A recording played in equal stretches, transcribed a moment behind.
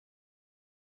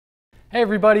Hey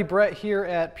everybody, Brett here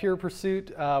at Pure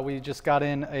Pursuit. We just got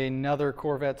in another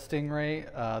Corvette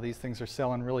Stingray. These things are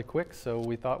selling really quick, so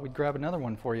we thought we'd grab another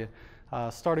one for you.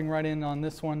 Starting right in on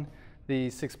this one, the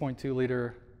 6.2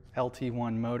 liter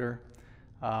LT1 motor,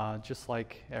 just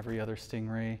like every other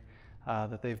Stingray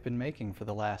that they've been making for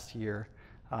the last year.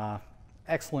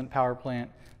 Excellent power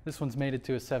plant. This one's made it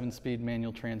to a 7-speed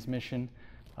manual transmission.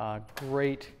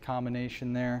 Great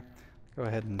combination there. Go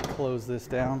ahead and close this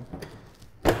down.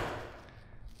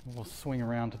 We'll swing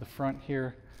around to the front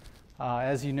here.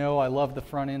 As you know, I love the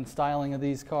front end styling of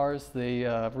these cars. They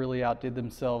really outdid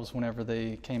themselves whenever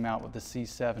they came out with the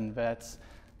C7 Vettes.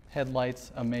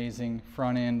 Headlights, amazing.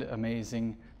 Front end,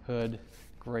 amazing. Hood,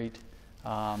 great.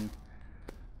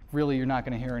 Really, you're not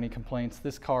going to hear any complaints.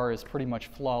 This car is pretty much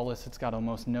flawless. It's got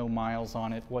almost no miles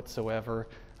on it whatsoever.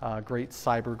 Great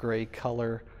cyber gray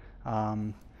color.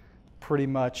 Pretty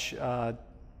much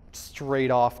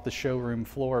straight off the showroom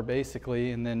floor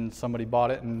basically, and then somebody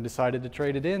bought it and decided to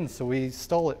trade it in, so we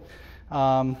stole it.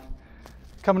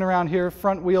 Coming around here,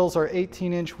 front wheels are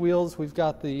 18-inch wheels. We've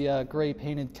got the gray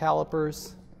painted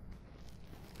calipers.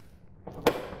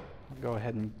 I'll go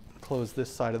ahead and close this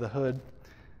side of the hood.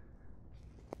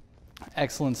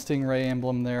 Excellent Stingray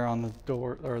emblem there on the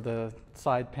door, or the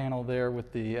side panel there,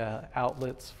 with the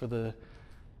outlets for the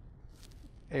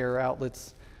air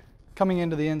outlets. Coming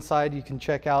into the inside, you can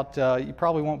check out, you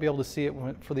probably won't be able to see it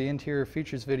for the interior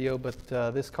features video, but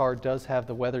this car does have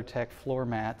the WeatherTech floor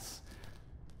mats.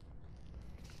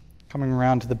 Coming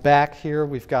around to the back here,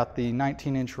 we've got the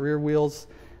 19-inch rear wheels.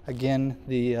 Again,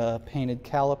 the painted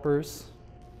calipers.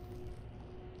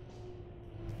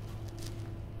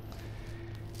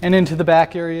 And into the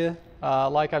back area,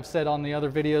 like I've said on the other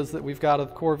videos that we've got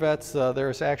of Corvettes,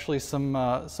 there's actually some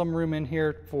room in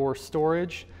here for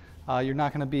storage. You're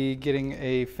not going to be getting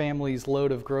a family's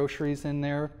load of groceries in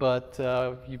there, but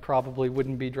you probably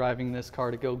wouldn't be driving this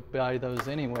car to go buy those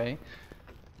anyway.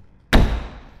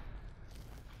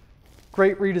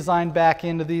 Great redesign back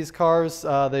into these cars.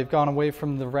 They've gone away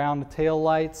from the round tail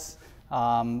lights.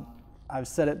 I've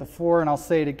said it before and I'll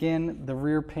say it again, the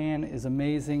rear pan is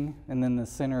amazing, and then the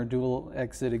center dual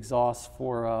exit exhaust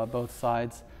for both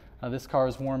sides. This car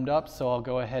is warmed up, so I'll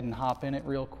go ahead and hop in it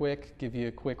real quick, give you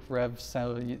a quick rev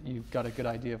so you've got a good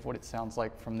idea of what it sounds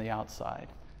like from the outside.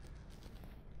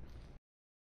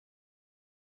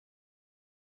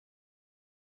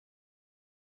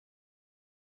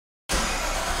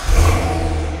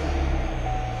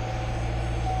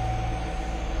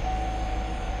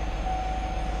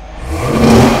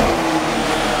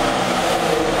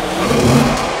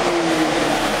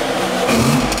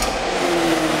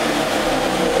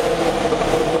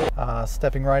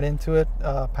 Stepping right into it,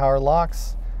 power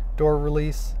locks, door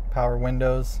release, power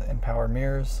windows, and power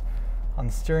mirrors. On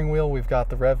the steering wheel, we've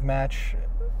got the rev match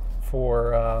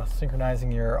for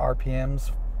synchronizing your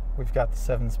RPMs. We've got the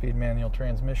 7-speed manual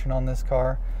transmission on this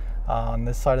car. On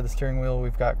this side of the steering wheel,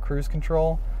 we've got cruise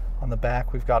control. On the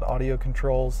back, we've got audio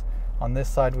controls. On this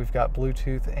side, we've got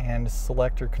Bluetooth and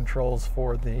selector controls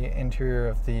for the interior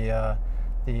of the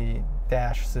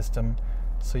dash system.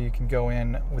 So you can go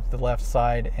in with the left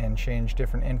side and change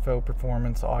different info,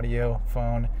 performance, audio,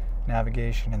 phone,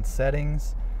 navigation, and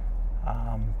settings.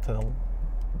 To the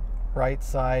right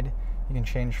side, you can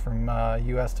change from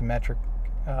US to metric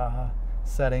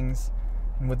settings.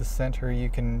 And with the center, you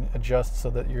can adjust so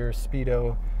that your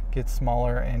speedo gets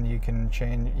smaller, and you can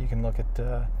look at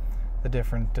the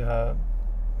different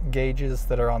gauges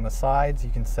that are on the sides. You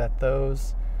can set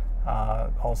those.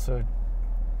 Also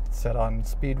set on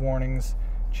speed warnings.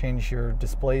 Change your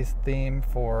display theme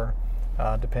for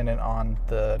dependent on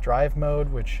the drive mode,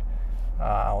 which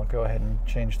I'll go ahead and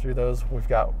change through those. We've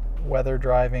got weather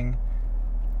driving.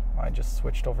 I just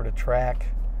switched over to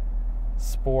track,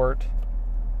 sport,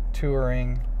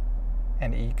 touring,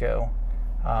 and eco.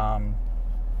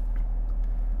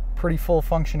 Pretty full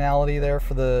functionality there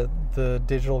for the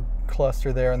digital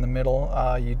cluster there in the middle.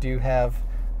 You do have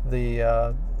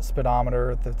the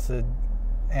speedometer that's a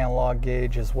analog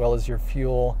gauge, as well as your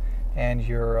fuel and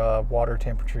your water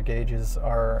temperature gauges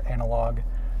are analog.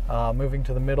 Moving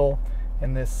to the middle,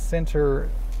 in this center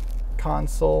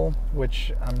console,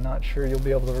 which I'm not sure you'll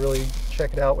be able to really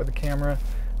check it out with the camera,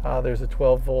 there's a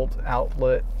 12-volt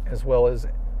outlet, as well as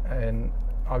an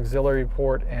auxiliary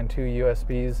port and 2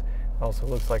 USBs. Also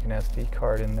looks like an SD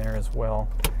card in there as well.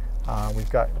 We've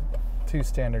got 2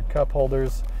 standard cup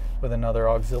holders with another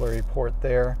auxiliary port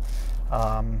there.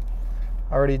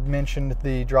 I already mentioned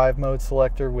the drive mode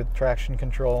selector with traction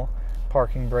control,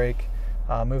 parking brake.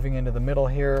 Moving into the middle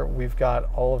here, we've got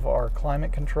all of our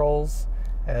climate controls,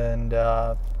 and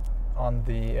on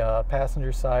the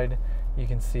passenger side, you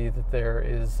can see that there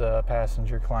is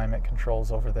passenger climate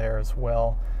controls over there as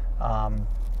well.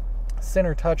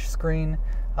 Center touch screen.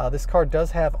 This car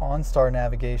does have OnStar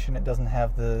navigation. It doesn't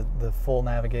have the full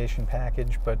navigation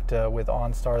package, but with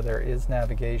OnStar there is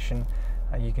navigation.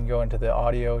 You can go into the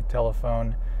audio,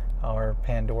 telephone, or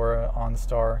Pandora,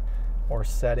 OnStar, or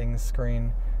settings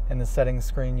screen. In the settings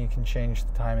screen you can change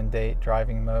the time and date,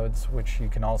 driving modes, which you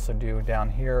can also do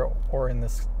down here or in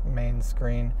this main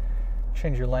screen.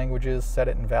 Change your languages, set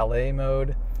it in valet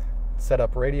mode, set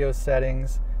up radio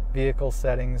settings, vehicle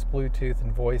settings, Bluetooth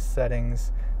and voice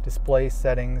settings, display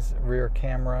settings, rear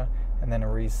camera, and then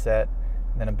a reset,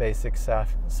 and then a basic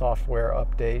software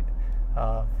update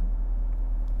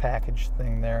package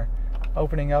thing there.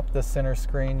 Opening up the center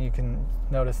screen, you can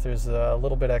notice there's a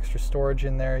little bit extra storage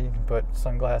in there. You can put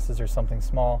sunglasses or something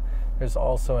small. There's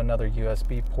also another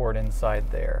USB port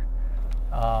inside there.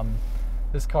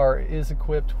 This car is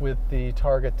equipped with the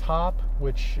Targa top,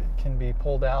 which can be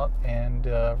pulled out and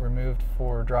removed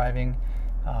for driving.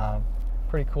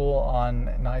 Pretty cool on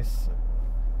nice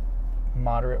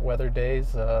moderate weather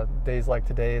days. Days like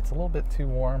today, it's a little bit too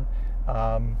warm,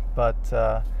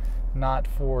 but not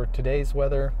for today's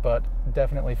weather, but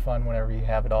definitely fun whenever you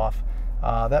have it off.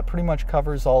 That pretty much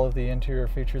covers all of the interior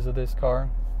features of this car.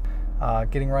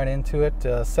 Getting right into it,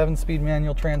 7-speed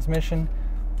manual transmission.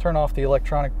 Turn off the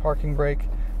electronic parking brake,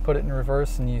 put it in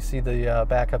reverse, and you see the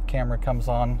backup camera comes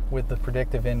on with the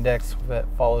predictive index that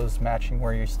follows, matching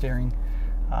where you're steering.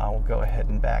 We'll go ahead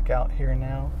and back out here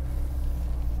now.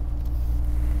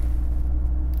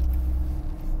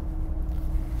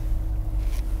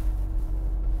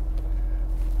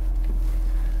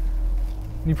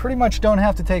 You pretty much don't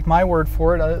have to take my word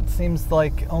for it. It seems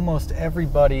like almost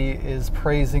everybody is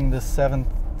praising the 7th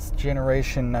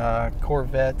generation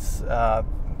Corvettes.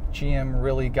 GM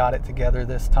really got it together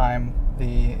this time.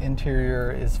 The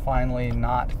interior is finally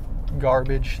not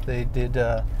garbage. They did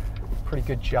a pretty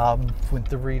good job with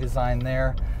the redesign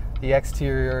there. The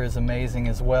exterior is amazing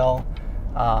as well.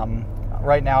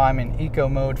 Right now I'm in eco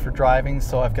mode for driving,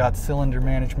 so I've got cylinder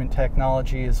management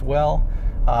technology as well.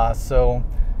 So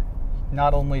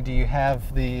not only do you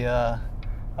have the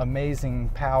amazing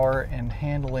power and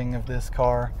handling of this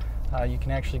car, you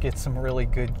can actually get some really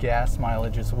good gas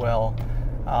mileage as well.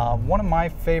 One of my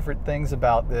favorite things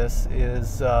about this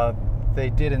is they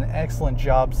did an excellent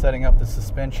job setting up the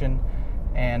suspension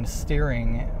and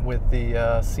steering with the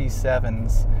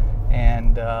C7s,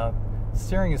 and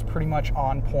steering is pretty much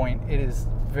on point. It is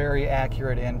very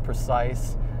accurate and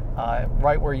precise.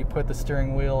 Right where you put the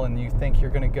steering wheel and you think you're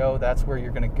going to go, that's where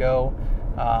you're going to go.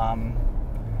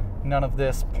 None of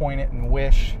this point it and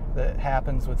wish that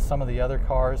happens with some of the other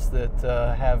cars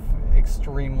that have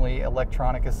extremely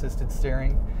electronic assisted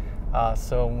steering.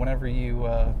 So whenever you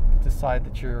decide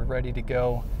that you're ready to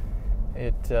go,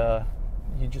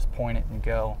 you just point it and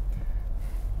go.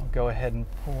 I'll go ahead and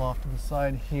pull off to the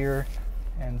side here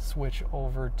and switch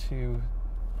over to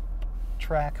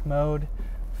track mode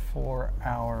for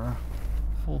our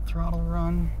full throttle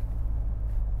run,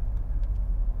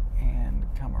 and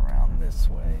come around this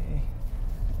way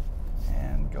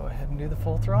and go ahead and do the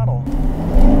full throttle.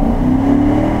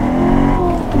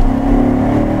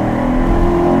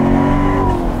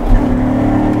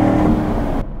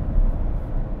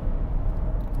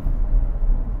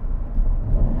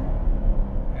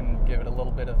 And give it a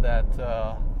little bit of that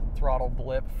throttle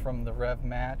blip from the rev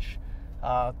match.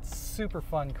 Super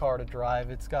fun car to drive.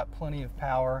 It's got plenty of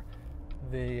power.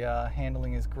 The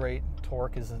handling is great.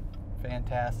 Torque is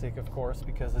fantastic, of course,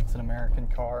 because it's an American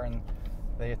car and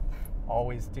they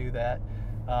always do that.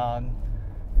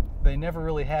 They never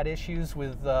really had issues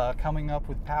with coming up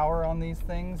with power on these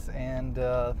things, and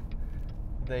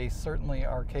they certainly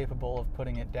are capable of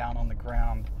putting it down on the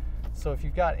ground. So if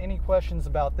you've got any questions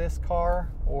about this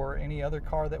car or any other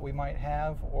car that we might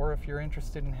have, or if you're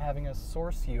interested in having us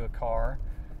source you a car,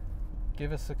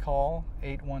 give us a call,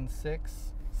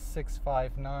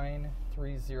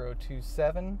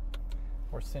 816-659-3027,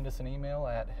 or send us an email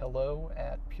at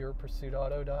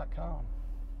hello@purepursuitauto.com.